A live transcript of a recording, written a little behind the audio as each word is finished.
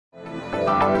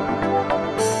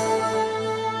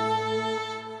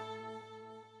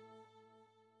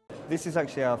This is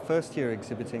actually our first year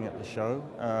exhibiting at the show.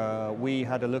 We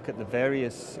had a look at the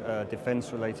various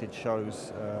defense-related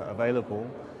shows available,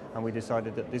 and we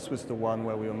decided that this was the one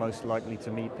where we were most likely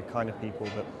to meet the kind of people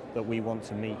that we want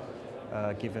to meet,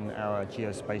 given our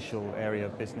geospatial area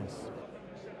of business.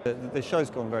 The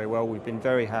show's gone very well. We've been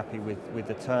very happy with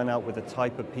the turnout, with the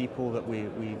type of people that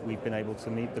we've been able to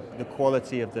meet. The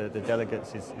quality of the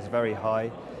delegates is very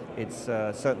high. It's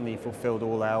certainly fulfilled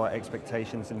all our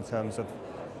expectations in terms of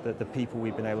the people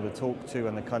we've been able to talk to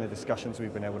and the kind of discussions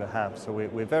we've been able to have. So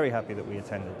we're very happy that we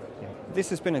attended. Yeah. This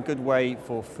has been a good way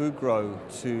for Fugro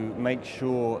to make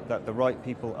sure that the right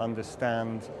people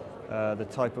understand the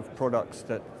type of products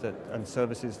and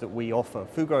services that we offer.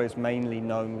 Fugro is mainly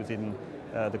known within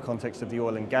the context of the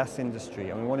oil and gas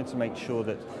industry, and we wanted to make sure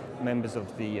that members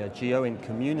of the GeoInt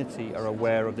community are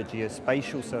aware of the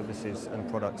geospatial services and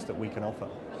products that we can offer.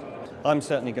 I'm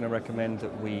certainly going to recommend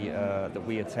that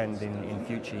we attend in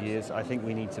future years. I think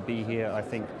we need to be here. I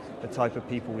think the type of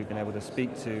people we've been able to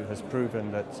speak to has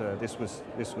proven that this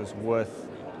was worth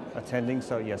attending.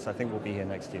 So yes, I think we'll be here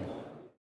next year.